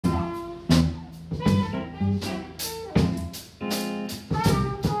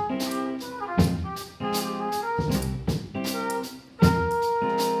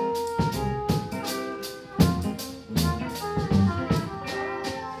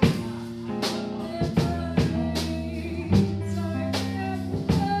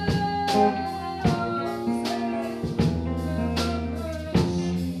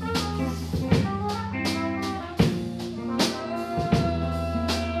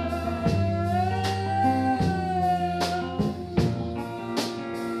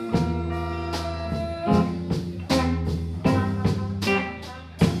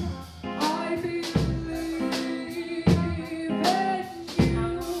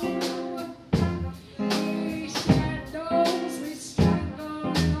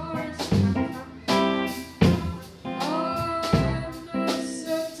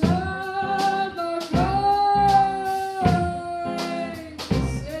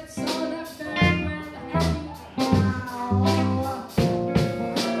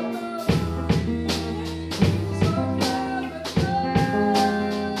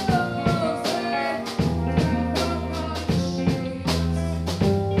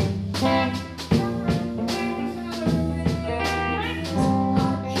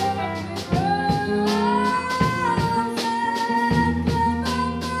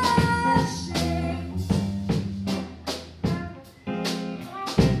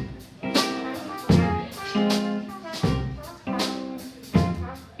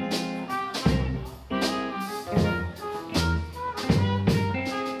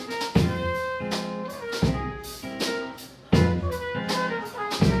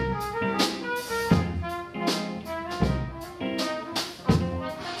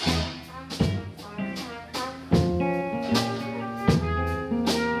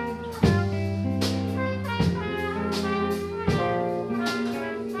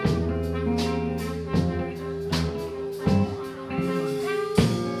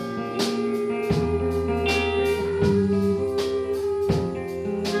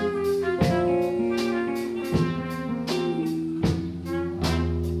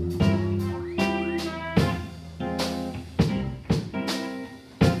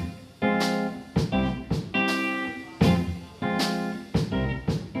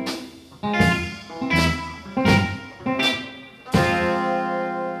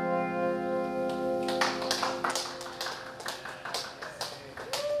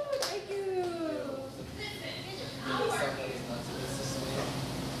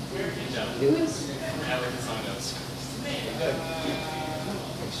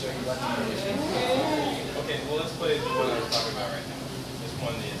Okay, well let's play the one I was talking about right now. This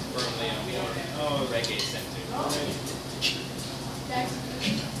one is firmly on more reggae center.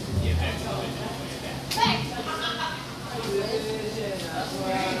 Yeah,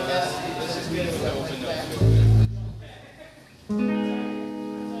 let's just get it with the open notes.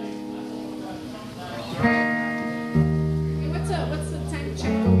 What's the time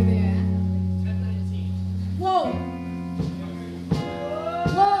check over there? 10:19. Whoa!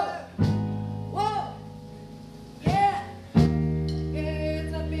 Whoa! Whoa! Yeah!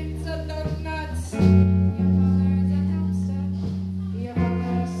 It's a PizzaDoughnuts. Your father's a hamster. Your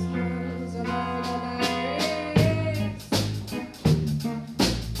father smells of elderberries.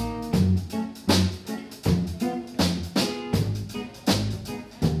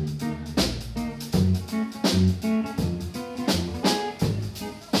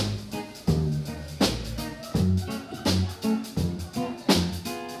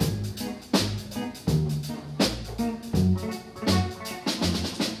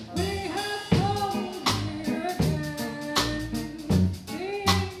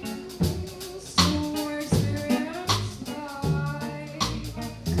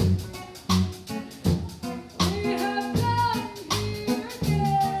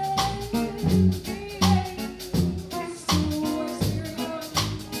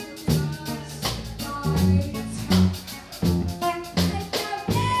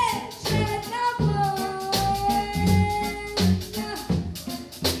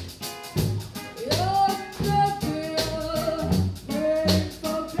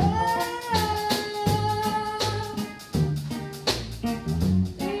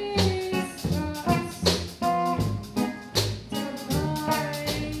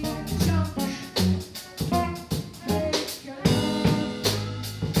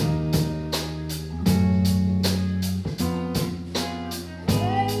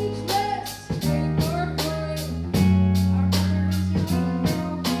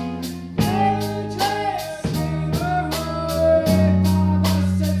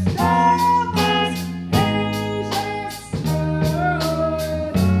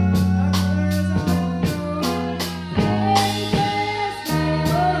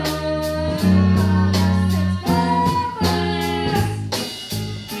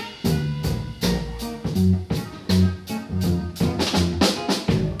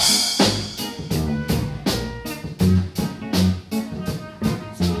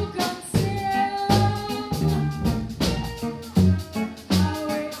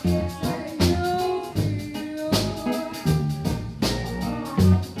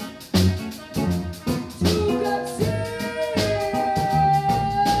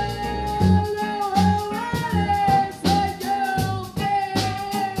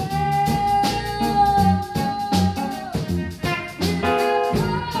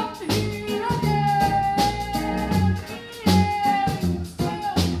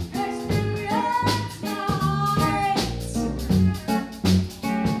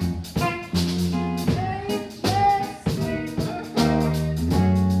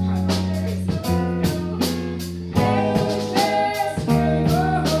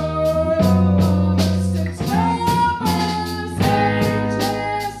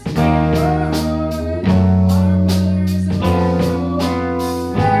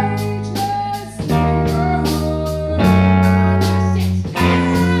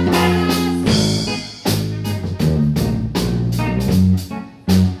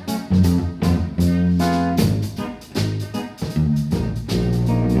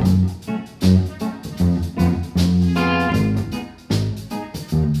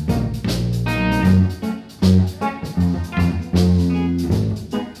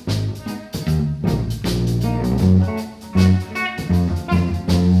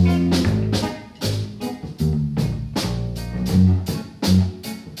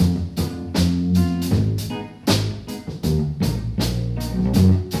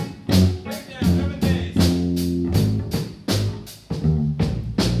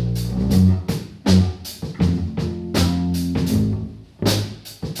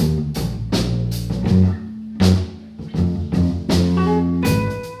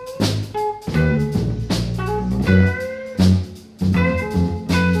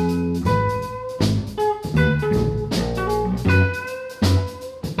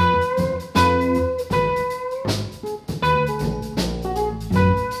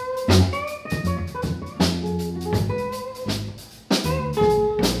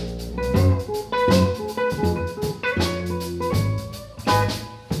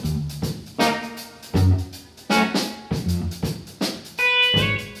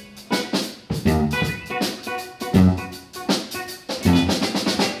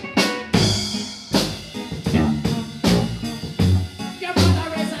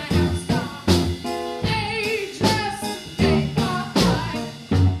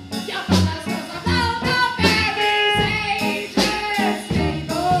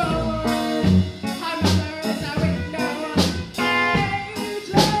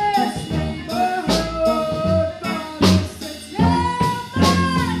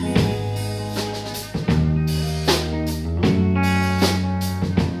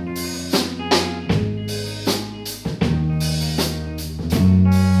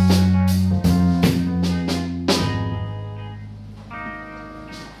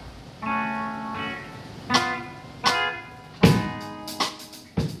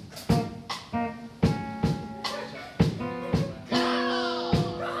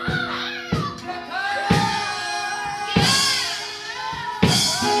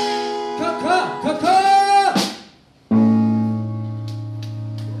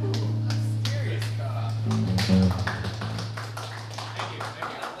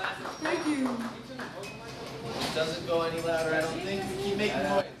 Thank you. It doesn't go any louder, I don't think. Keep making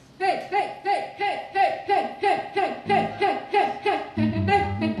noise. Hey, hey, hey, hey, hey, hey, hey, hey, hey, hey,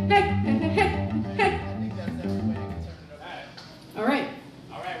 hey, hey, hey, hey. I think that's everybody can turn it up. All right.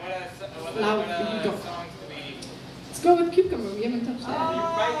 All right, what Loud, songs go. do we... Let's go with Cucumber. We haven't touched that. You're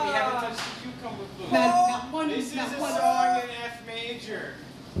right, we haven't touched the Cucumber Blues. Not one. This is a not one. song in F major.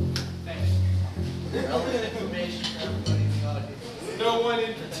 Thanks. Relevant information for everybody in the audience. No one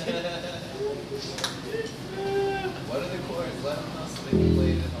in particular. What are the chords? Let them know so they can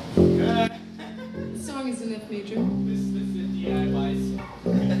play it at home. The song is in F major. This is a DIY song.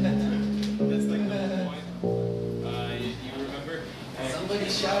 That's like the whole point. You remember? Somebody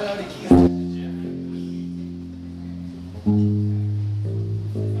shout out a keys to the gym.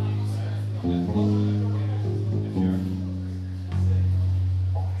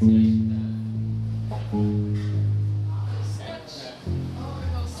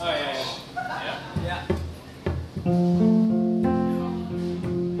 Oh, yeah. Yeah.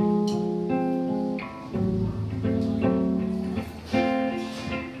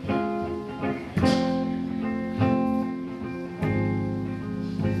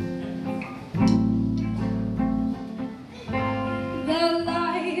 The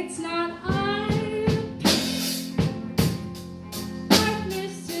light's not on.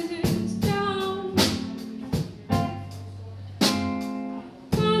 Darkness isn't down.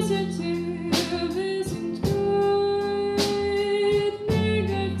 Positive isn't good.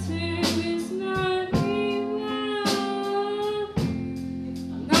 Negative is not evil.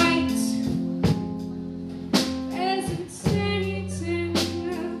 Night isn't Satan.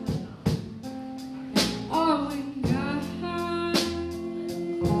 Oh, and God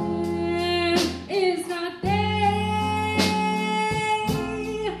is not there.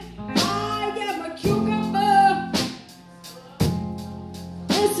 I am a cucumber.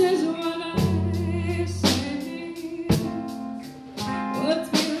 This is what I say. What's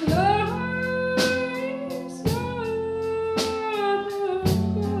below is not.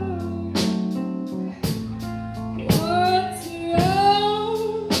 What's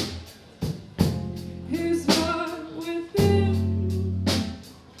around is what within.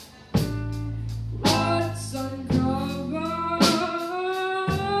 What's uncovered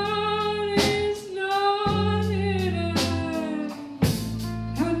is not hidden.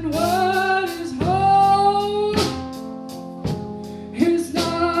 And what is whole is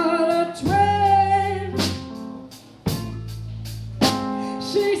not a trend.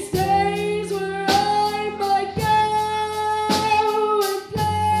 She stays where I might go and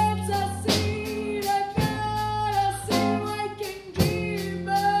plants a seed and God a sea waking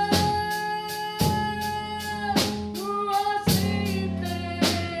dreamer who are sleeping,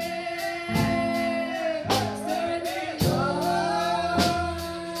 staring in the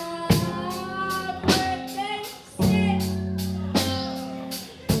where they sit,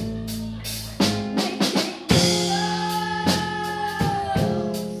 making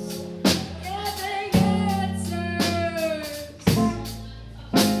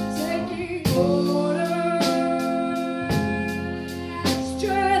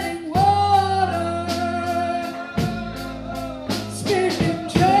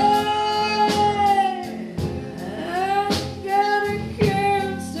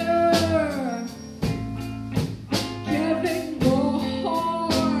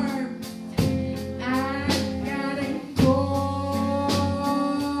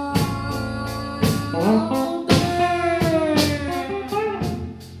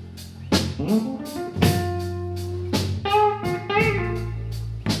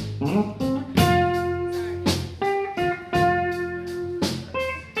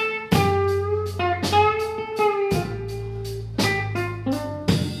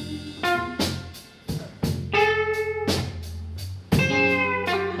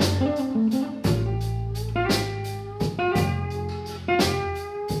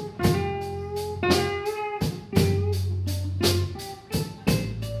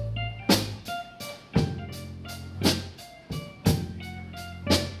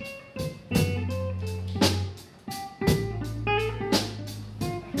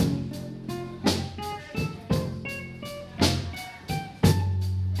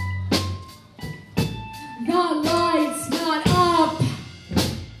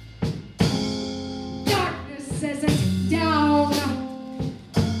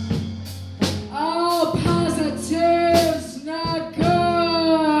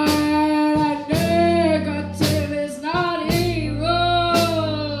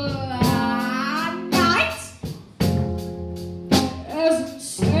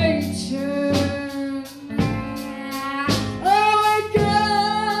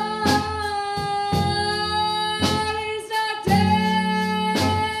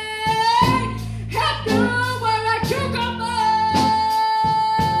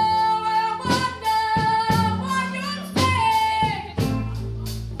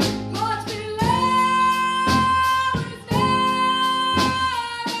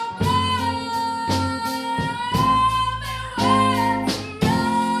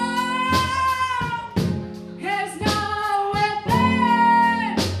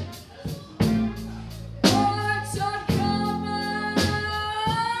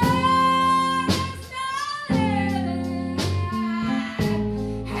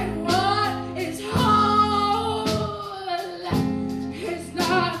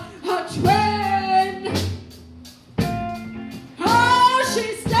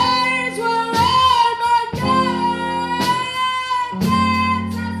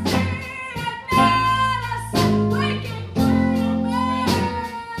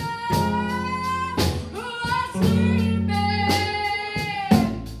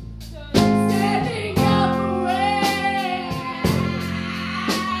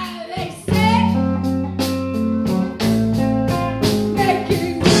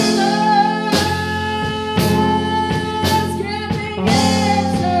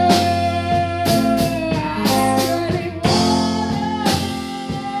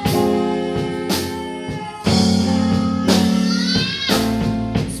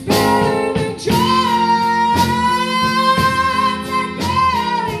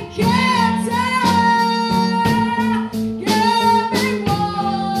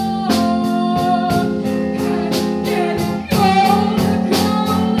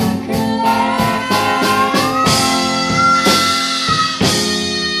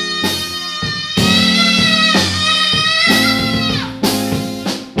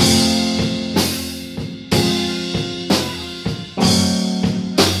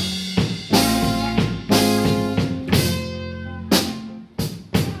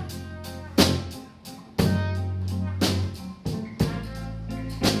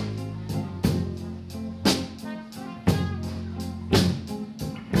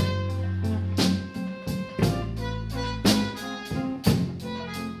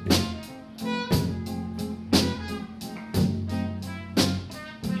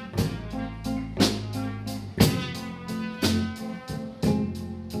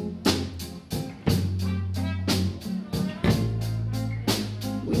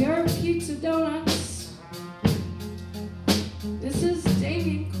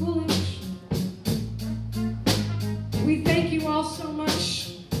Damien College. We thank you all so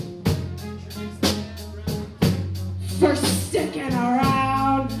much for sticking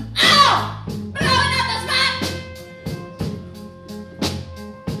around. Oh! Blowing up the spot!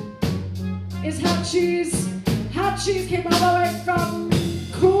 It's hot cheese. Hot cheese came all the way from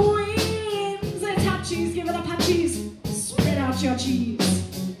Queens. It's hot cheese. Give it up, hot cheese. Spit out your cheese.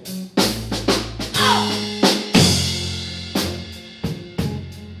 Oh!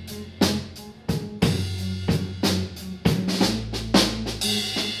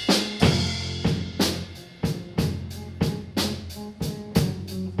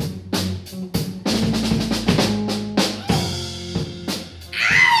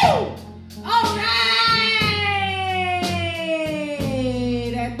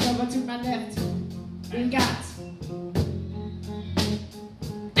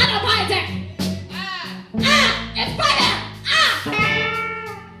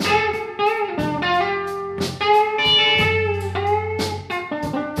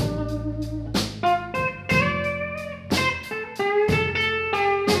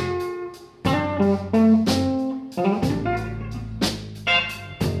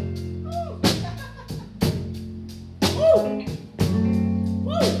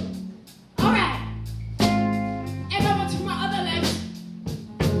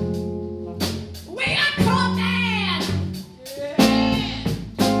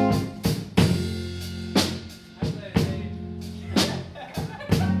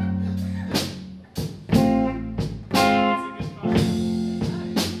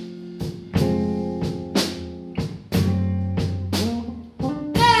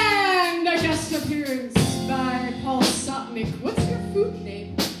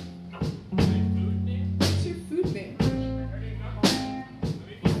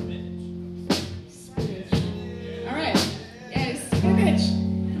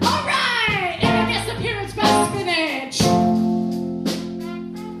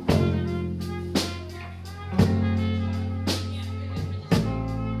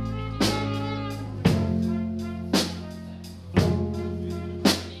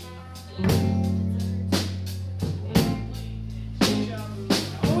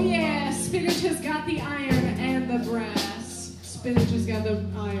 Spinach has got the iron and the brass.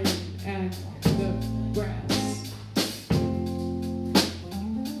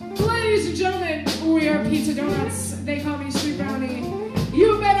 Ladies and gentlemen, we are PizzaDoughnuts. They call me Sweet Brownie.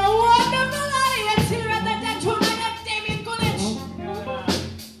 You've been a wonderful audience here at the Den Daemen College.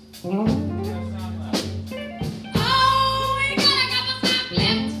 Oh, we got a couple sound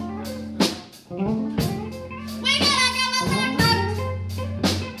left. We got a couple sound left.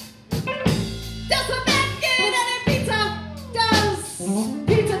 Does the man get any pizza? Does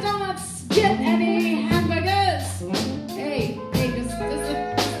PizzaDoughnuts get any hamburgers? Hey,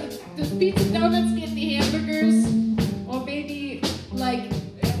 does PizzaDoughnuts get the hamburgers? Or maybe, like,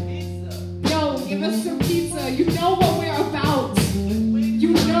 yo, give us some pizza. You know what we're about.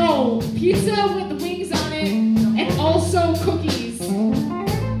 You know, pizza with wings on it, and also cookies.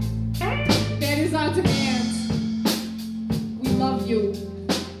 That is our demand. We love you.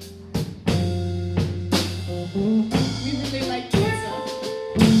 We really like pizza.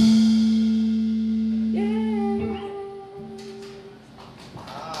 Yeah.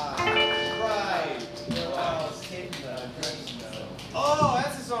 Right. Drudge Spell. Oh,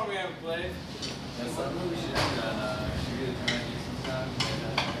 that's the song we haven't played. That's something we should have done. Should we do the sometime?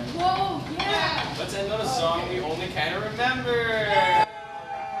 Whoa, yeah. Let's end on a song we only kind of remember. Alright.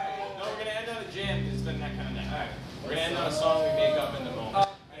 No, we're going to end on a jam because it's been that kind of night. Alright. We're going to end on a song we make up in the moment.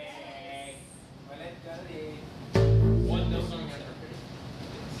 What? No song you ever heard?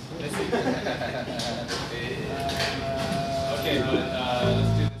 Okay, but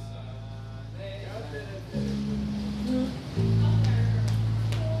let's do this.